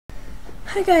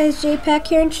Hi guys, JPEG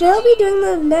here, and today I'll be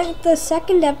doing the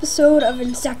second episode of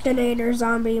Insectonator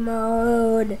Zombie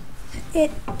Mode.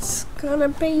 It's gonna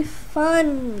be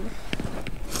fun.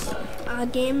 A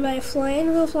game by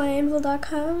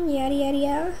flyanvil.com, yada yada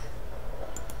yada.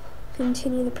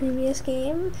 Continue the previous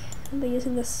game. I'll be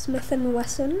using the Smith &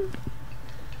 Wesson.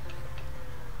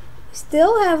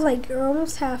 Still have like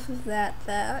almost half of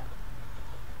that.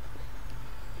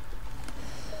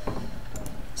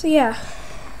 So yeah.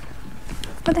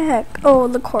 What the heck? Oh,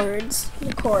 the chords.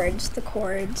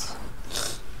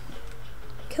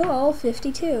 Kill all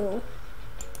 52.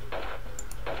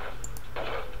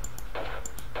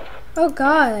 Oh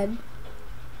god.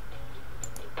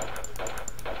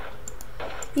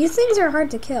 These things are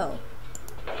hard to kill.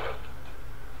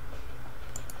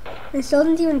 I still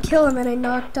didn't even kill him and I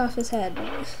knocked off his head.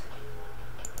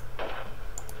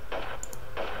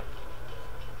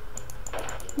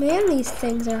 Man, these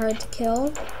things are hard to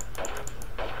kill.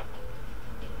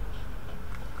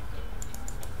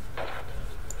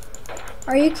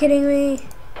 Are you kidding me?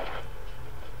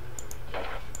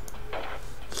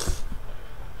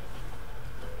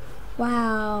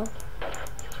 Wow.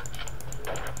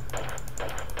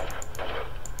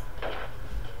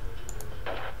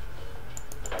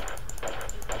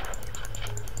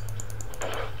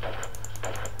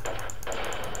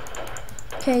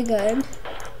 Okay, good.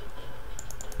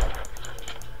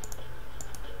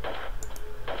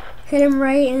 Hit him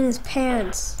right in his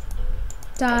pants.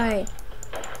 Die.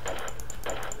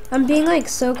 I'm being like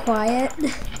so quiet.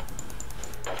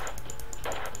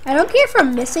 I don't care if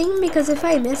I'm missing because if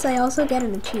I miss, I also get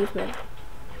an achievement.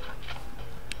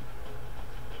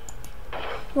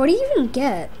 What do you even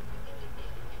get?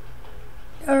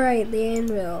 Alright, the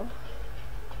anvil.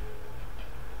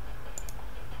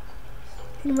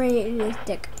 And right in his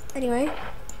dick. Anyway.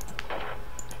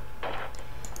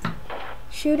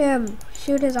 Shoot him.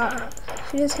 Shoot his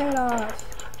head off.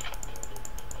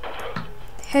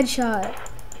 Headshot.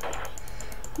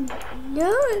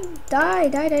 No, die.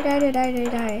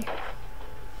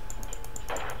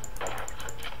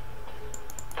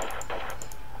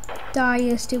 Die,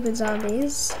 you stupid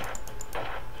zombies.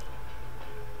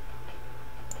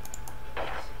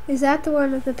 Is that the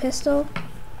one with the pistol?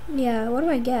 Yeah, what do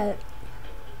I get?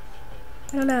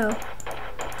 I don't know.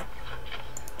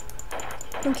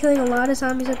 I'm killing a lot of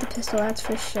zombies with the pistol, that's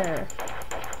for sure.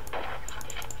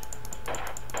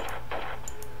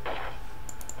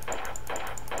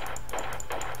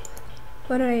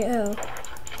 What do I owe?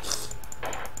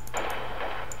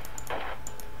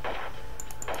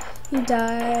 You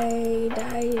die.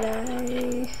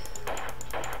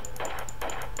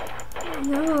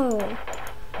 No.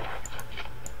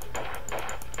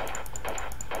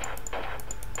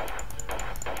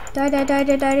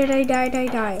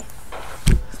 Die.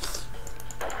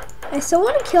 I still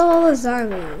want to kill all the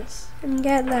zombies and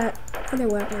get that other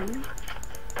weapon.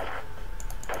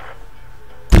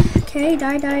 Okay,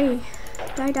 die.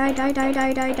 Man,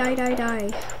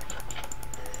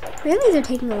 these are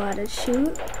taking a lot to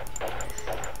shoot.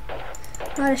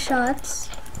 A lot of shots.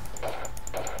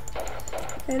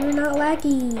 And we're not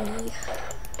laggy.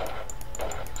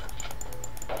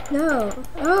 No.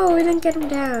 Oh, we didn't get him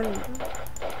down.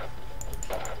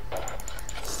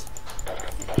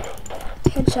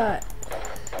 Headshot.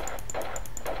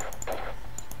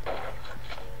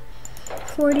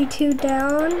 42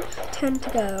 down, 10 to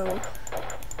go.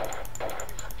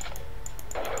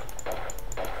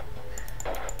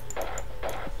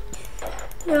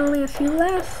 There are only a few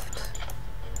left.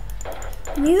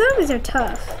 And these zombies are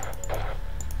tough.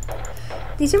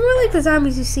 These are more like the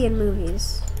zombies you see in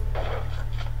movies.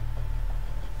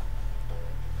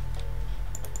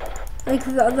 Like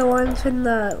the ones from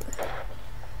the...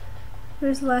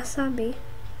 Where's the last zombie?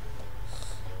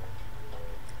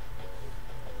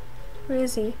 Where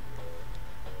is he?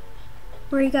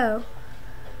 Where'd he go?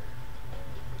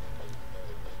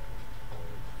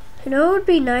 You know it would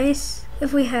be nice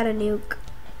if we had a nuke.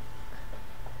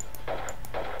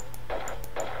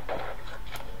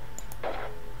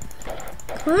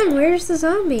 Come on, where's the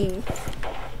zombie?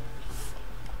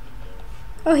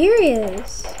 Oh, here he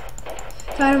is.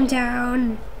 Got him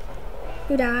down.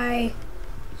 You die.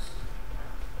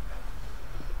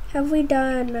 Have we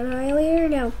done Annihilator?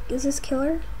 No. Is this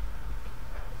Killer?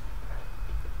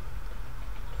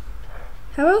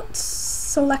 How about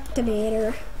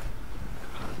Selectonator?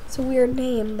 It's a weird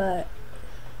name, but...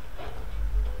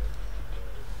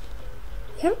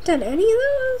 We haven't done any of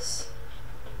those?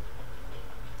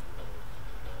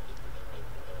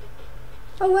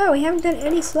 Oh wow, we haven't done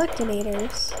any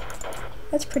Selectonators.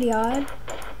 That's pretty odd.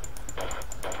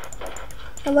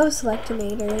 I love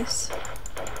Selectonators.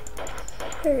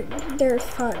 They're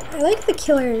fun. I like the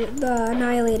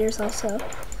annihilators also.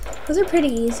 Those are pretty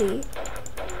easy.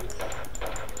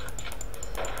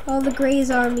 All the gray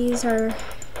zombies are...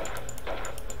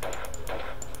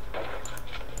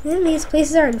 Man, these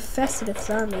places are infested with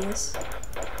zombies.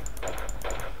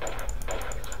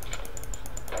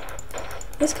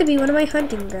 This could be one of my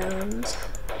hunting grounds.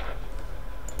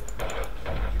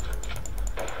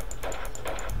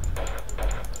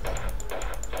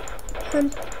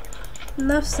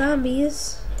 Enough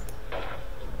zombies.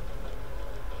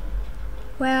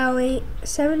 Wow,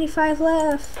 75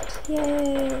 left.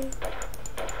 Yay.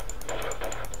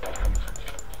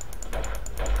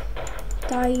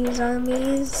 Die, you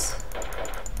zombies.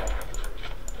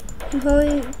 We've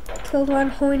only killed one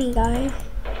horny guy.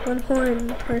 One horn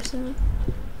person.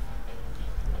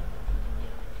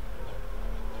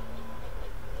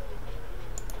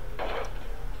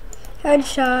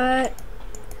 Headshot.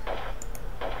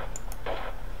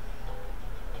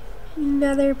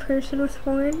 Another person with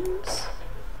horns.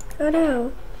 Oh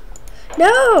no.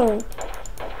 No!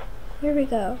 Here we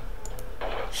go.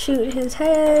 Shoot his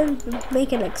head,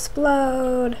 make it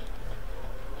explode.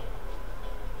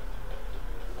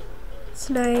 It's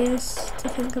nice to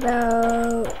think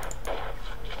about.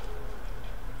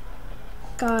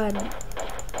 God.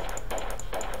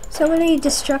 So many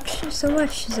destruction, so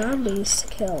much zombies to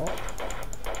kill.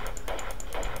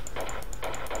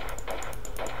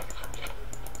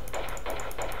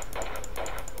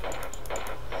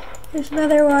 There's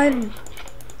another one.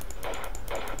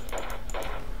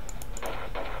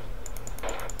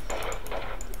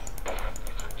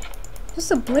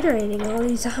 Just obliterating all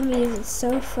these zombies is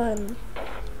so fun.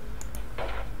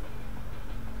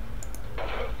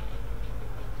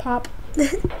 Pop.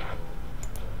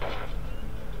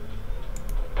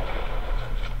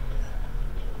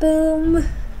 Boom.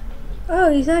 Oh,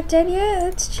 he's not dead yet?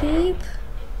 That's cheap.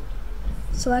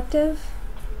 Selective.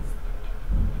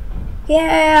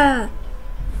 Yeah!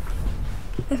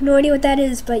 I have no idea what that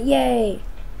is, but yay.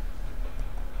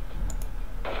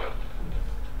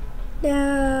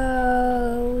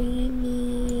 Now we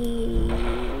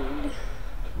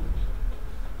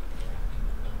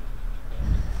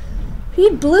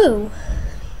need blue.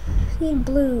 We need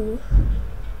blue.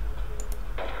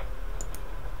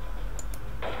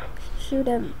 Shoot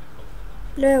him.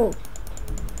 No.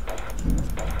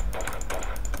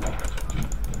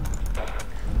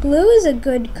 Blue is a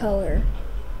good color.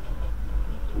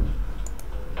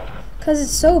 'Cause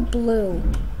it's so blue.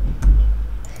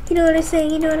 You know what I'm saying?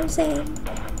 You know what I'm saying?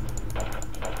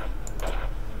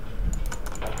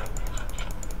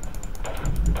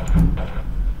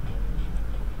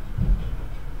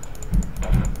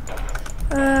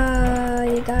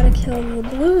 You gotta kill the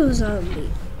blue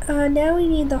zombie. Now we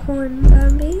need the horn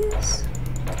zombies.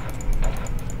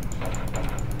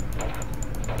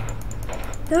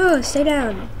 No, stay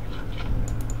down.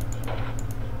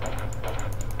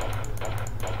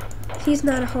 He's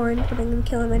not a horn, but I'm gonna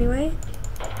kill him anyway.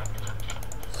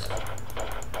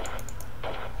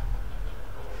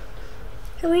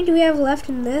 How many do we have left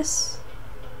in this?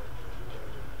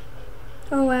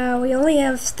 Oh wow, we only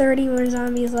have 30 more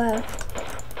zombies left.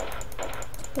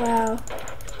 Wow.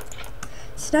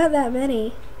 It's not that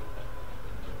many.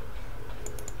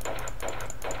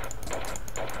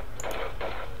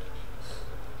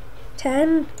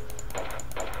 $10?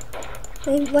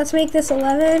 Let's make this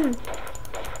 11.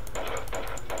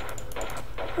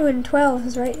 Oh, and 12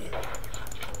 is right.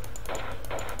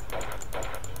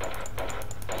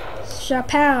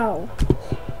 Chapow.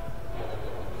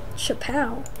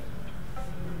 Chapow.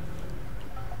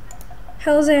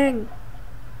 Housing.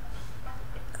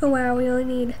 Oh wow, we only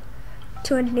need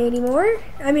 280 more.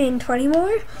 I mean 20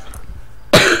 more.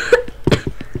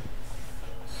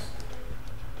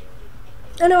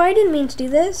 Oh no, I didn't mean to do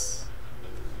this.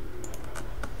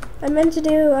 I meant to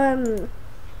do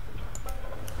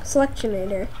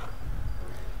Selectonator.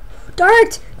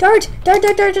 Dart! Dart! Dart!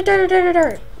 Dart! Dart! Dart! Dart! Dart!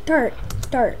 Dart! Dart!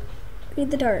 Dart! Read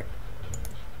the dart.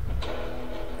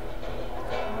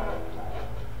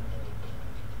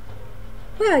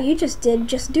 Wow, you just did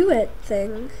just do it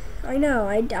thing. I know,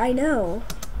 I know.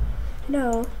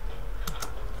 No.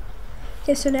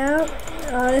 Okay, so now,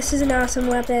 oh, this is an awesome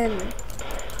weapon.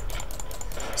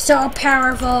 So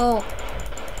powerful.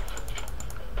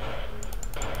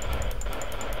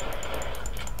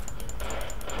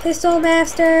 Pistol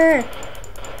Master.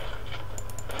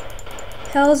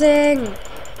 Helsing.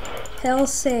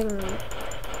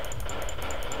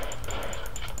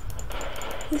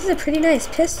 This is a pretty nice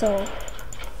pistol.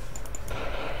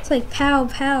 It's like pow,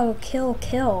 pow, kill,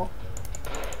 kill.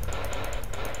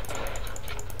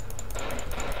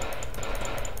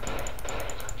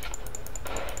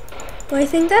 Well, I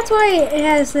think that's why it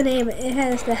has the name. It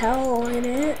has the hell in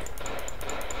it.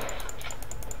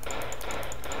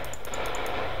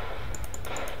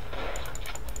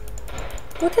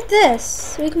 Look at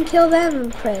this. We can kill them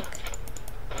quick.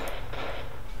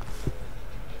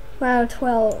 Wow,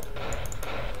 12.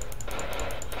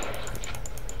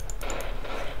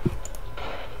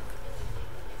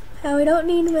 Oh, we don't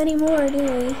need many more, do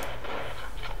we?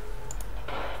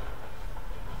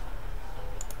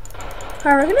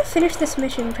 Alright, we're gonna finish this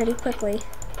mission pretty quickly.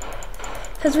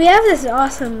 Because we have this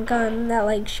awesome gun that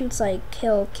like shoots like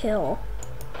kill.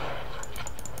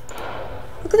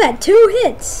 Look at that, 2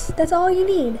 hits! That's all you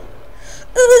need.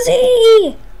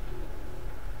 Uzi!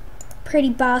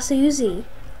 Pretty boss Uzi.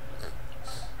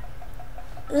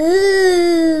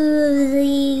 Uzi!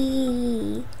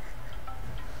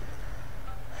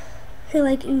 I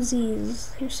like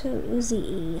Uzis. They're so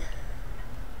Uzi-y.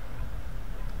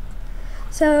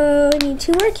 So, we need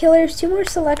 2 more killers, 2 more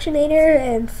selectionator,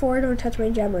 and 4 don't touch my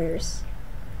gems.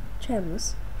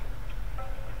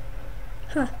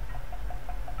 Huh.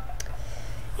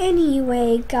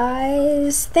 Anyway,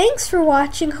 guys, thanks for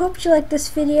watching. Hope you liked this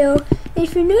video. And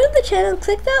if you're new to the channel,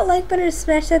 click that like button and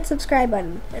smash that subscribe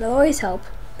button. It'll always help.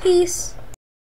 Peace.